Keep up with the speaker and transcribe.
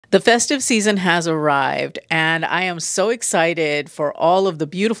The festive season has arrived, and I am so excited for all of the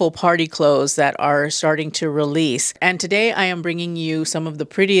beautiful party clothes that are starting to release. And today I am bringing you some of the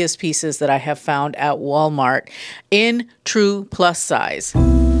prettiest pieces that I have found at Walmart in true plus size.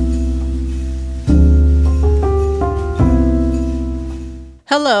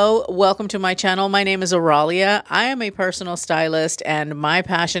 Hello, welcome to my channel. My name is Oralia. I am a personal stylist, and my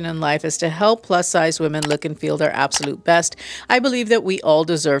passion in life is to help plus size women look and feel their absolute best. I believe that we all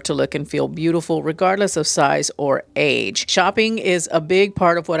deserve to look and feel beautiful regardless of size or age. Shopping is a big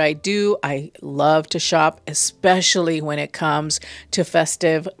part of what I do. I love to shop, especially when it comes to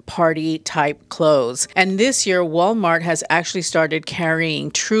festive party type clothes. And this year, Walmart has actually started carrying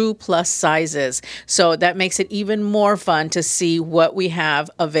true plus sizes. So that makes it even more fun to see what we have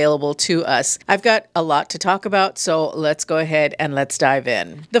available to us. I've got a lot to talk about, so let's go ahead and let's dive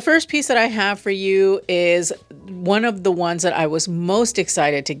in. The first piece that I have for you is one of the ones that I was most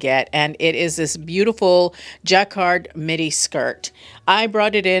excited to get, and it is this beautiful jacquard midi skirt. I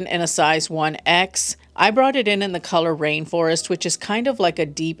brought it in a size 1X. I brought it in the color Rainforest, which is kind of like a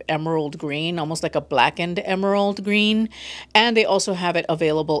deep emerald green, almost like a blackened emerald green. And they also have it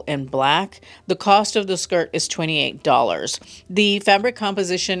available in black. The cost of the skirt is $28. The fabric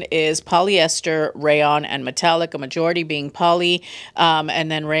composition is polyester, rayon, and metallic, a majority being poly,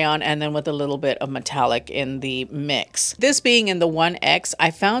 and then rayon, and then with a little bit of metallic in the mix. This being in the 1X,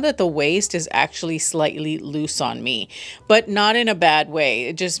 I found that the waist is actually slightly loose on me, but not in a bad way.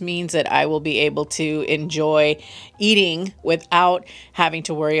 It just means that I will be able to enjoy eating without having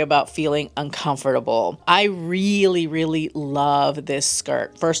to worry about feeling uncomfortable. I really love this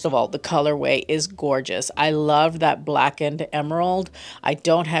skirt. First of all, the colorway is gorgeous. I love that blackened emerald. I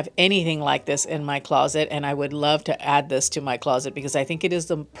don't have anything like this in my closet, and I would love to add this to my closet because I think it is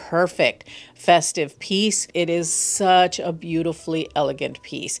the perfect festive piece. It is such a beautifully elegant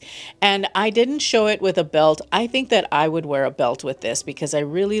piece. And I didn't show it with a belt. I think that I would wear a belt with this because I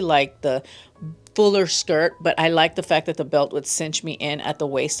really like the fuller skirt, but I like the fact that the belt would cinch me in at the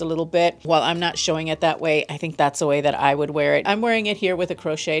waist a little bit. While I'm not showing it that way, I think that's the way that I would wear it. I'm wearing it here with a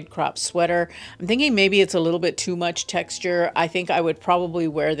crocheted crop sweater. I'm thinking maybe it's a little bit too much texture. I think I would probably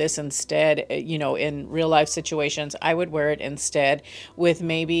wear this instead, you know, in real life situations. I would wear it instead with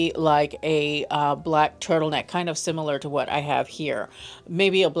maybe like a black turtleneck, kind of similar to what I have here.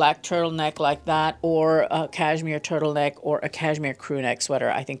 Maybe a black turtleneck like that, or a cashmere turtleneck, or a cashmere crew neck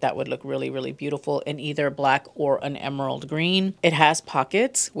sweater. I think that would look really beautiful in either black or an emerald green. It has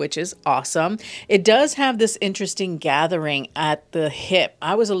pockets, which is awesome. It does have this interesting gathering at the hip.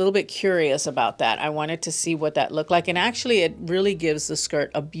 I was a little bit curious about that. I wanted to see what that looked like, and actually it really gives the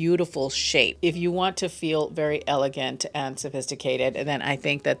skirt a beautiful shape. If you want to feel very elegant and sophisticated, then I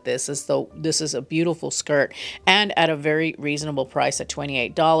think that this is a beautiful skirt, and at a very reasonable price at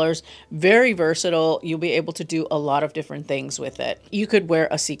 $28. Very versatile. You'll be able to do a lot of different things with it. You could wear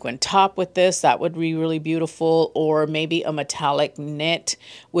a sequin top with this. That would be really beautiful, or maybe a metallic knit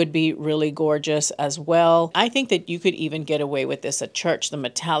would be really gorgeous as well. I think that you could even get away with this at church. The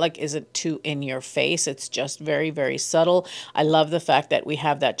metallic isn't too in your face. It's just very subtle. I love the fact that we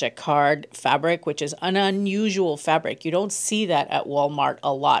have that jacquard fabric, which is an unusual fabric. You don't see that at Walmart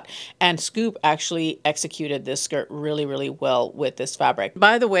a lot. And Scoop actually executed this skirt really well with this fabric.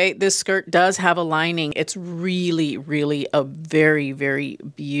 By the way, this skirt does have a lining. It's really a very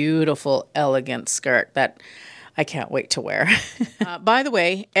beautiful, elegant skirt that I can't wait to wear. By the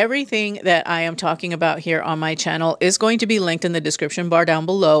way, everything that I am talking about here on my channel is going to be linked in the description bar down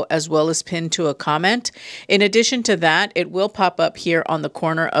below, as well as pinned to a comment. In addition to that, it will pop up here on the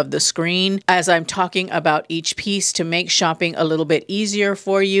corner of the screen as I'm talking about each piece to make shopping a little bit easier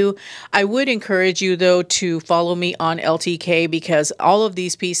for you. I would encourage you, though, to follow me on LTK because all of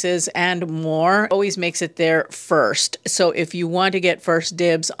these pieces and more always makes it there first. So if you want to get first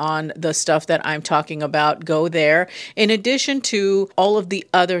dibs on the stuff that I'm talking about, go there. In addition to all of the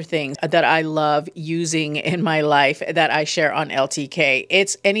other things that I love using in my life that I share on LTK.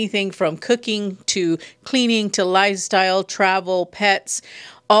 It's anything from cooking to cleaning to lifestyle, travel, pets,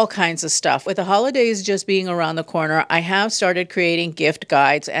 all kinds of stuff. With the holidays just being around the corner, I have started creating gift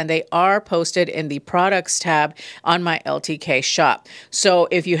guides, and they are posted in the products tab on my LTK shop. So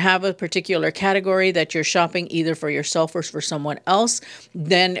if you have a particular category that you're shopping either for yourself or for someone else,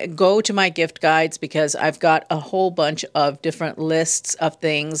 then go to my gift guides because I've got a whole bunch of different lists of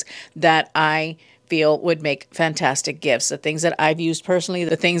things that I feel would make fantastic gifts. The things that I've used personally,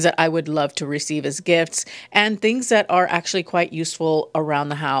 the things that I would love to receive as gifts, and things that are actually quite useful around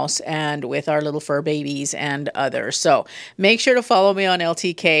the house and with our little fur babies and others. So make sure to follow me on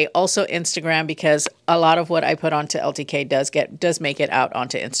LTK, also Instagram, because a lot of what I put onto LTK does make it out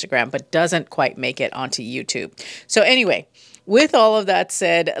onto Instagram, but doesn't quite make it onto YouTube. So anyway, with all of that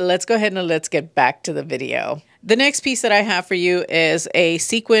said, let's go ahead and let's get back to the video. The next piece that I have for you is a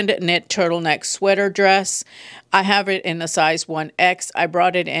sequined knit turtleneck sweater dress. I have it in a size 1X. I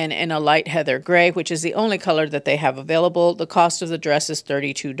brought it in a light heather gray, which is the only color that they have available. The cost of the dress is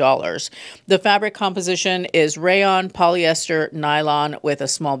 $32. The fabric composition is rayon, polyester, nylon with a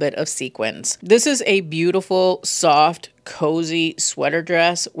small bit of sequins. This is a beautiful, soft, cozy sweater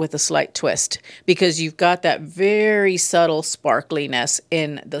dress with a slight twist because you've got that very subtle sparkliness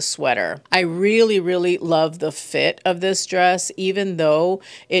in the sweater. I really, really love the fit of this dress. Even though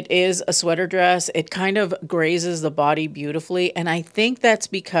it is a sweater dress, it kind of grazes the body beautifully, and I think that's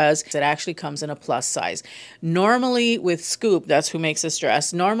because it actually comes in a plus size. Normally with Scoop, that's who makes this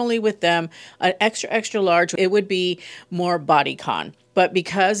dress, normally with them, an extra large, it would be more bodycon. But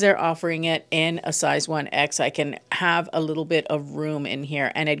because they're offering it in a size 1X, I can have a little bit of room in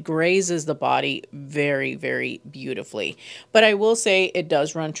here, and it grazes the body very, very beautifully. But I will say it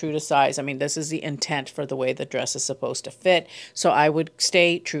does run true to size. I mean, this is the intent for the way the dress is supposed to fit. So I would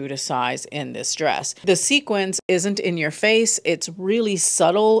stay true to size in this dress. The sequins isn't in your face. It's really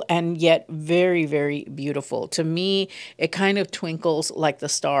subtle and yet very, very beautiful. To me, it kind of twinkles like the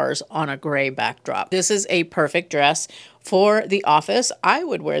stars on a gray backdrop. This is a perfect dress for the office. I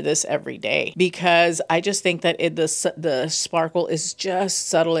would wear this every day because I just think that the sparkle is just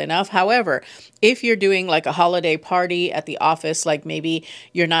subtle enough. However, if you're doing like a holiday party at the office, like maybe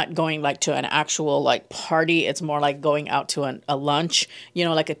you're not going like to an actual like party, it's more like going out to a lunch, you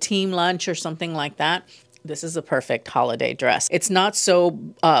know, like a team lunch or something like that. This is a perfect holiday dress. It's not so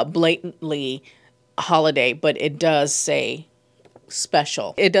blatantly holiday, but it does say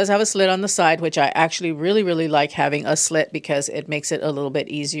special. It does have a slit on the side, which I actually really, really like having a slit because it makes it a little bit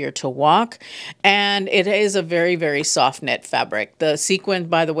easier to walk. And it is a very, very soft knit fabric. The sequin,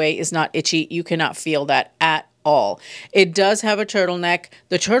 by the way, is not itchy. You cannot feel that at all. It does have a turtleneck.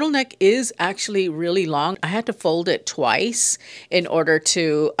 The turtleneck is actually really long. I had to fold it twice in order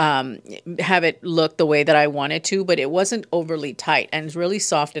to have it look the way that I wanted to, but it wasn't overly tight and it's really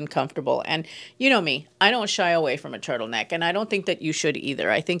soft and comfortable. And you know me, I don't shy away from a turtleneck, and I don't think that you should either.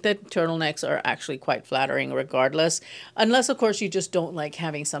 I think that turtlenecks are actually quite flattering regardless, unless of course you just don't like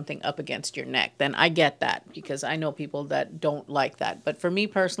having something up against your neck. Then I get that because I know people that don't like that. But for me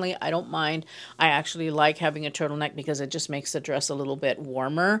personally, I don't mind. I actually like having a turtleneck because it just makes the dress a little bit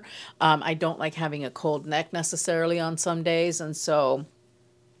warmer. I don't like having a cold neck necessarily on some days, and so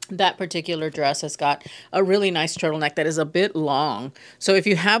that particular dress has got a really nice turtleneck that is a bit long. So if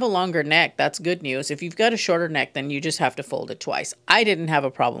you have a longer neck, that's good news. If you've got a shorter neck, then you just have to fold it twice. I didn't have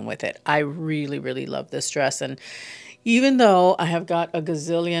a problem with it. I really, really love this dress. And even though I have got a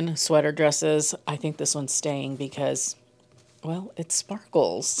gazillion sweater dresses, I think this one's staying because, well, it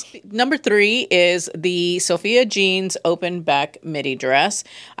sparkles. Number 3 is the Sophia Jeans open back midi dress.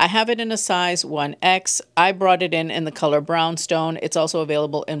 I have it in a size 1X. I brought it in the color brownstone. It's also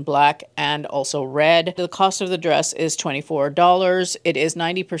available in black and also red. The cost of the dress is $24. It is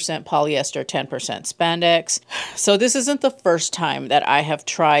 90% polyester, 10% spandex. So this isn't the first time that I have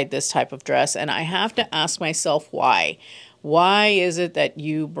tried this type of dress, and I have to ask myself why. Why is it that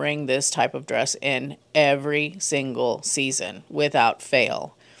you bring this type of dress in every single season without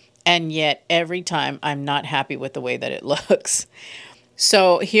fail? And yet every time I'm not happy with the way that it looks.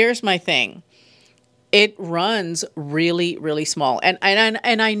 So here's my thing. It runs really, really small. And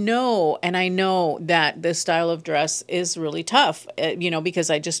I know that this style of dress is really tough, you know, because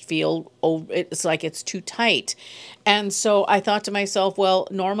I just feel, oh, it's like it's too tight. And so I thought to myself, well,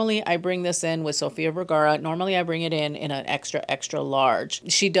 normally I bring this in with Sofia Vergara. Normally I bring it in an extra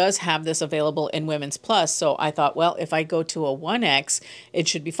large. She does have this available in Women's Plus. So I thought, well, if I go to a 1X, it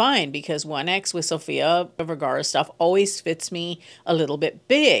should be fine because 1X with Sofia Vergara stuff always fits me a little bit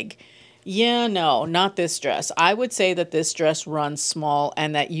big. Yeah, no, not this dress. I would say that this dress runs small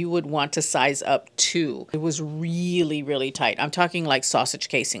and that you would want to size up too. It was really, really tight. I'm talking like sausage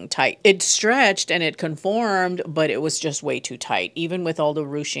casing tight. It stretched and it conformed, but it was just way too tight. Even with all the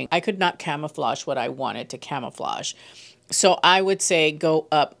ruching, I could not camouflage what I wanted to camouflage. So I would say go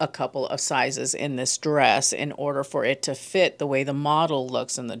up a couple of sizes in this dress in order for it to fit the way the model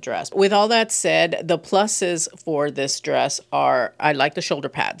looks in the dress. With all that said, the pluses for this dress are, I like the shoulder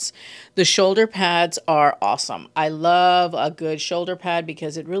pads. The shoulder pads are awesome. I love a good shoulder pad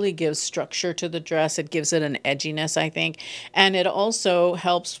because it really gives structure to the dress. It gives it an edginess, I think. And it also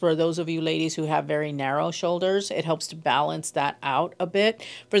helps for those of you ladies who have very narrow shoulders. It helps to balance that out a bit.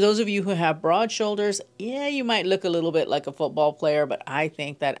 For those of you who have broad shoulders, yeah, you might look a little bit like a football player, but I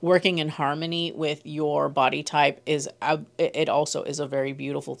think that working in harmony with your body type is, it also is a very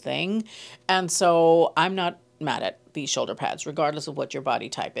beautiful thing. And so I'm not mad at these shoulder pads, regardless of what your body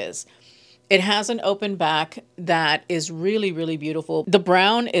type is. It has an open back that is really, really beautiful. The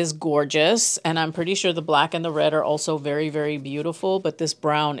brown is gorgeous, and I'm pretty sure the black and the red are also very, very beautiful, but this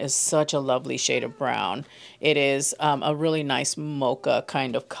brown is such a lovely shade of brown. It is a really nice mocha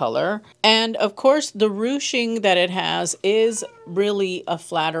kind of color. And of course, the ruching that it has is really a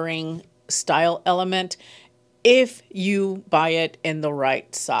flattering style element if you buy it in the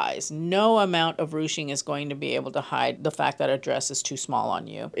right size. No amount of ruching is going to be able to hide the fact that a dress is too small on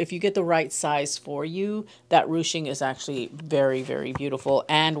you. If you get the right size for you, that ruching is actually very, very beautiful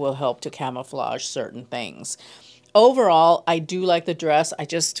and will help to camouflage certain things. Overall, I do like the dress. I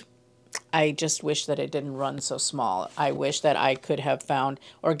just wish that it didn't run so small. I wish that I could have found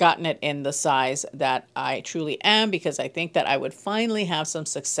or gotten it in the size that I truly am, because I think that I would finally have some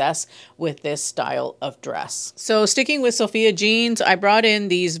success with this style of dress. So sticking with Sophia jeans, I brought in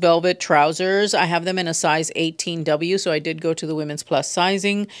these velvet trousers. I have them in a size 18W, so I did go to the women's plus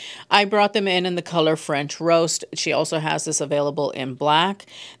sizing. I brought them in the color French Roast. She also has this available in black.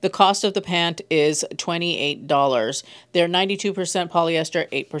 The cost of the pant is $28. They're 92% polyester,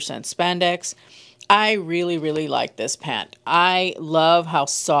 8% spandex. I really, really like this pant. I love how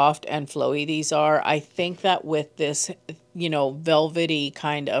soft and flowy these are. I think that with this, you know, velvety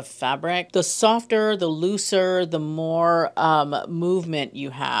kind of fabric, the softer, the looser, the more movement you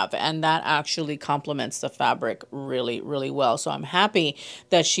have. And that actually complements the fabric really, really well. So I'm happy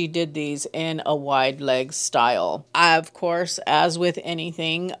that she did these in a wide leg style. Of course, as with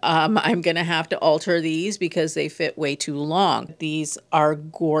anything, I'm going to have to alter these because they fit way too long. These are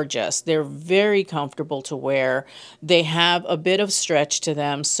gorgeous. They're very comfortable to wear. They have a bit of stretch to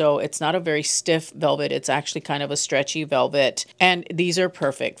them, so it's not a very stiff velvet. It's actually kind of a stretchy velvet, and these are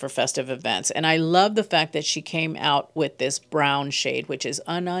perfect for festive events. And I love the fact that she came out with this brown shade, which is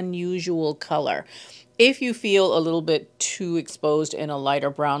an unusual color. If you feel a little bit too exposed in a lighter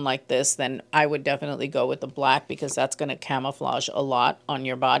brown like this, then I would definitely go with the black, because that's going to camouflage a lot on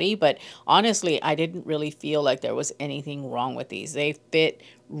your body. But honestly, I didn't really feel like there was anything wrong with these. They fit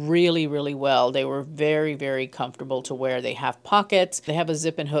really, really well. They were very, very comfortable to wear. They have pockets. They have a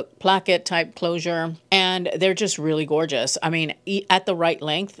zip and hook placket type closure, and they're just really gorgeous. I mean, at the right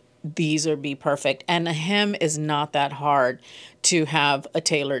length, these would be perfect. And the hem is not that hard to have a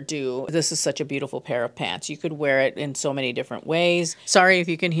tailor do. This is such a beautiful pair of pants. You could wear it in so many different ways. Sorry if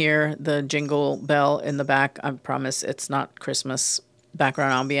you can hear the jingle bell in the back. I promise it's not Christmas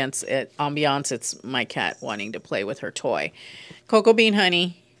background ambience. It's my cat wanting to play with her toy. Cocoa Bean,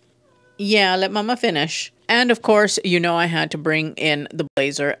 honey. Yeah, let mama finish. And of course, you know, I had to bring in the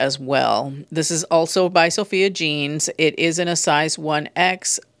blazer as well. This is also by Sophia Jeans. It is in a size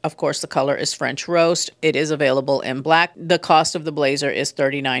 1X. Of course, the color is French Roast. It is available in black. The cost of the blazer is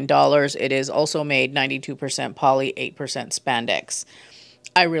 $39. It is also made 92% poly, 8% spandex.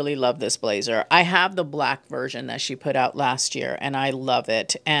 I really love this blazer. I have the black version that she put out last year, and I love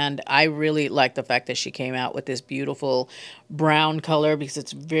it. And I really like the fact that she came out with this beautiful brown color, because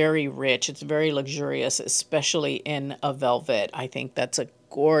it's very rich. It's very luxurious, especially in a velvet. I think that's a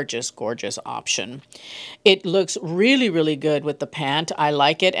gorgeous, gorgeous option. It looks really, really good with the pant. I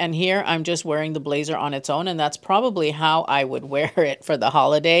like it. And here I'm just wearing the blazer on its own, and that's probably how I would wear it for the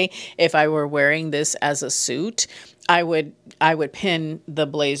holiday. If I were wearing this as a suit, I would pin the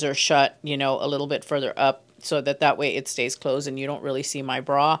blazer shut, you know, a little bit further up, so that way it stays closed and you don't really see my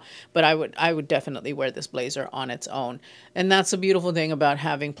bra. But I would definitely wear this blazer on its own. And that's the beautiful thing about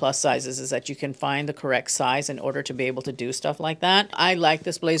having plus sizes, is that you can find the correct size in order to be able to do stuff like that. I like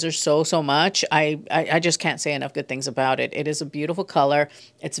this blazer so much. I just can't say enough good things about it. It is a beautiful color.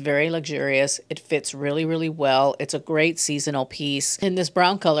 It's very luxurious. It fits really, really well. It's a great seasonal piece. In this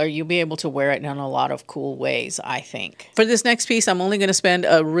brown color, you'll be able to wear it in a lot of cool ways, I think. For this next piece, I'm only going to spend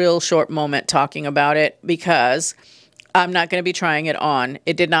a real short moment talking about it, because I'm not going to be trying it on.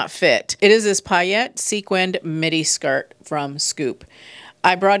 It did not fit. It is this paillette sequined midi skirt from Scoop.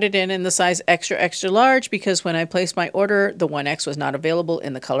 I brought it in the size extra, extra large because when I placed my order, the 1X was not available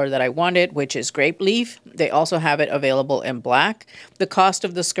in the color that I wanted, which is grape leaf. They also have it available in black. The cost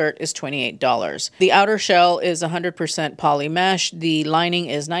of the skirt is $28. The outer shell is 100% poly mesh. The lining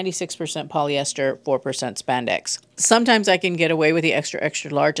is 96% polyester, 4% spandex. Sometimes I can get away with the extra,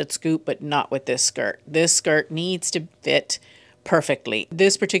 extra large at Scoop, but not with this skirt. This skirt needs to fit perfectly.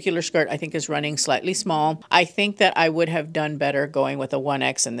 This particular skirt I think is running slightly small. I think that I would have done better going with a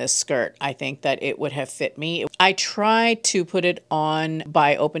 1X in this skirt. I think that it would have fit me. I tried to put it on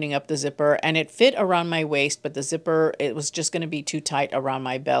by opening up the zipper and it fit around my waist, but the zipper, it was just going to be too tight around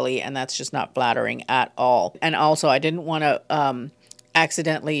my belly and that's just not flattering at all. And also I didn't want to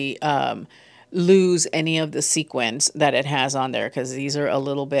accidentally lose any of the sequins that it has on there because these are a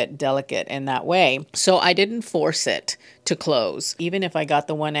little bit delicate in that way. So I didn't force it to close. Even if I got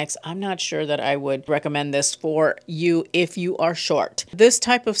the 1X, I'm not sure that I would recommend this for you if you are short. This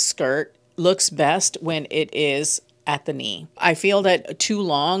type of skirt looks best when it is at the knee. I feel that too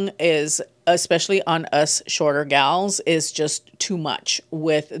long is, especially on us shorter gals, is just too much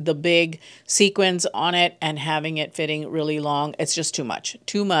with the big sequins on it and having it fitting really long. It's just too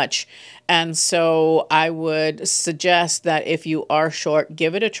much. And so I would suggest that if you are short,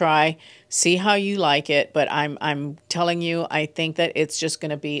 give it a try, see how you like it. But I'm telling you, I think that it's just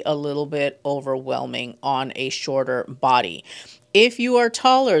going to be a little bit overwhelming on a shorter body. If you are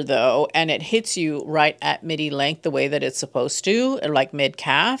taller though, and it hits you right at midi length the way that it's supposed to, or like mid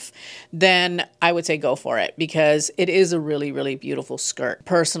calf, then I would say go for it because it is a really, really beautiful skirt.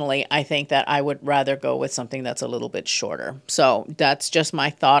 Personally, I think that I would rather go with something that's a little bit shorter. So that's just my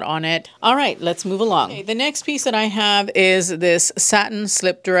thought on it. All right, let's move along. Okay, the next piece that I have is this satin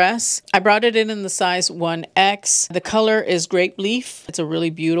slip dress. I brought it in the size 1X. The color is grape leaf. It's a really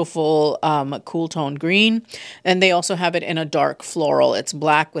beautiful cool tone green. And they also have it in a dark floral. It's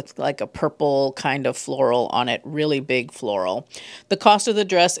black with like a purple kind of floral on it, really big floral. The cost of the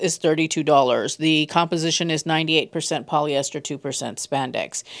dress is $32. The composition is 98% polyester, 2%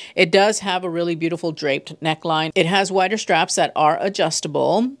 spandex. It does have a really beautiful draped neckline. It has wider straps that are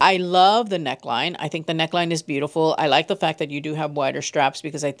adjustable. I love the neckline. I think the neckline is beautiful. I like the fact that you do have wider straps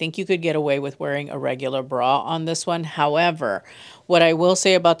because I think you could get away with wearing a regular bra on this one. However, what I will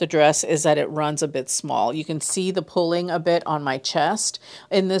say about the dress is that it runs a bit small. You can see the pulling a bit on my chest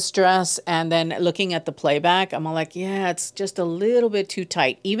in this dress. And then looking at the playback, I'm all like, yeah, it's just a little bit too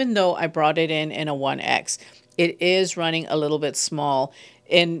tight. Even though I brought it in a 1X, it is running a little bit small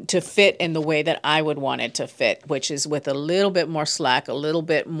to fit in the way that I would want it to fit, which is with a little bit more slack, a little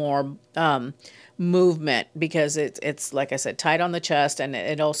bit more movement, because it's like I said, tight on the chest, and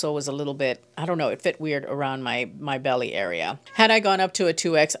it also was a little bit, I don't know, it fit weird around my belly area. Had I gone up to a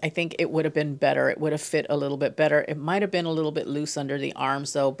 2X, I think it would have been better. It would have fit a little bit better. It might have been a little bit loose under the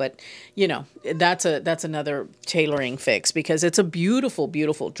arms though, but you know, that's another tailoring fix because it's a beautiful,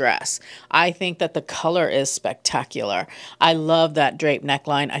 beautiful dress. I think that the color is spectacular. I love that drape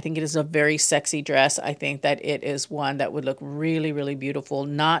neckline. I think it is a very sexy dress. I think that it is one that would look really, really beautiful,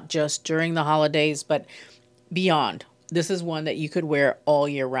 not just during the holidays, but beyond. This is one that you could wear all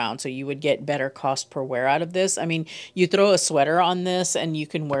year round, so you would get better cost per wear out of this. I mean, you throw a sweater on this and you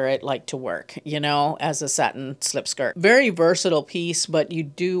can wear it like to work, you know, as a satin slip skirt. Very versatile piece, but you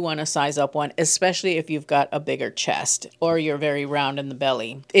do want to size up one, especially if you've got a bigger chest or you're very round in the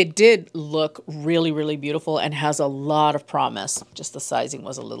belly. It did look really, really beautiful and has a lot of promise. Just the sizing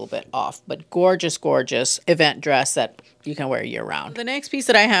was a little bit off, but gorgeous, gorgeous event dress that you can wear year round. The next piece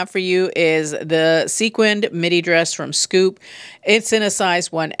that I have for you is the sequined midi dress from Scoop. It's in a size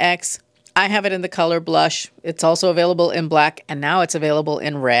 1X. I have it in the color blush. It's also available in black, and now it's available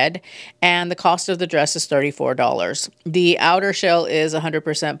in red. And the cost of the dress is $34. The outer shell is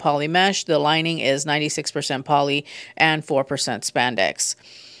 100% poly mesh. The lining is 96% poly and 4% spandex.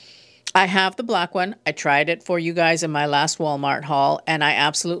 I have the black one. I tried it for you guys in my last Walmart haul, and I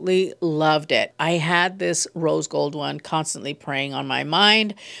absolutely loved it. I had this rose gold one constantly preying on my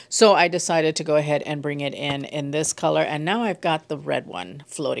mind, so I decided to go ahead and bring it in this color, and now I've got the red one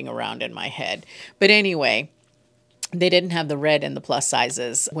floating around in my head. But anyway, they didn't have the red in the plus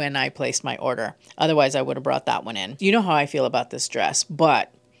sizes when I placed my order. Otherwise, I would have brought that one in. You know how I feel about this dress,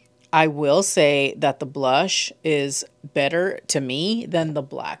 but I will say that the blush is better to me than the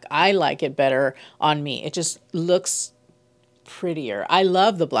black. I like it better on me. It just looks prettier. I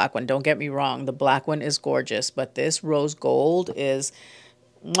love the black one. Don't get me wrong. The black one is gorgeous, but this rose gold is,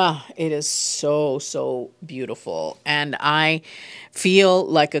 it is so, so beautiful. And I feel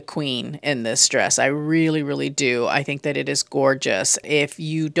like a queen in this dress. I really, really do. I think that it is gorgeous. If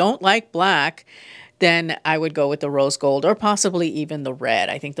you don't like black, then I would go with the rose gold or possibly even the red.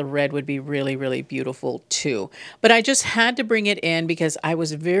 I think the red would be really, really beautiful too. But I just had to bring it in because I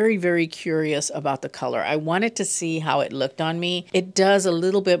was very, very curious about the color. I wanted to see how it looked on me. It does a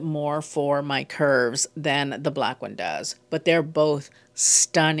little bit more for my curves than the black one does, but they're both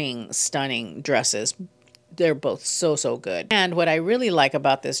stunning, stunning dresses. They're both so, so good. And what I really like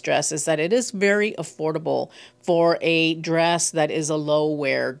about this dress is that it is very affordable for a dress that is a low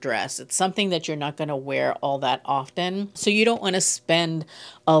wear dress. It's something that you're not going to wear all that often. So you don't want to spend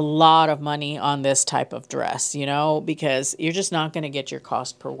a lot of money on this type of dress, you know, because you're just not going to get your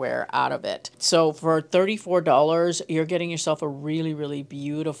cost per wear out of it. So for $34, you're getting yourself a really, really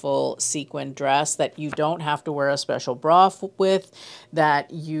beautiful sequin dress that you don't have to wear a special bra with,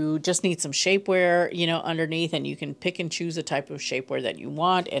 that you just need some shapewear, you know, underneath, and you can pick and choose the type of shapewear that you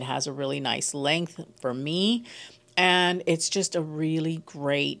want. It has a really nice length for me. And it's just a really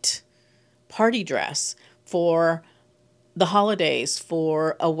great party dress for the holidays,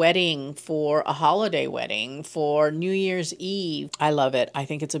 for a wedding, for a holiday wedding, for New Year's Eve. I love it. I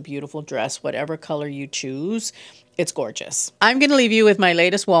think it's a beautiful dress. Whatever color you choose, it's gorgeous. I'm going to leave you with my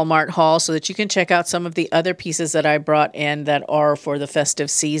latest Walmart haul so that you can check out some of the other pieces that I brought in that are for the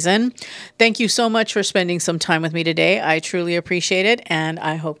festive season. Thank you so much for spending some time with me today. I truly appreciate it, and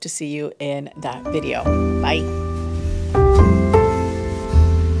I hope to see you in that video. Bye.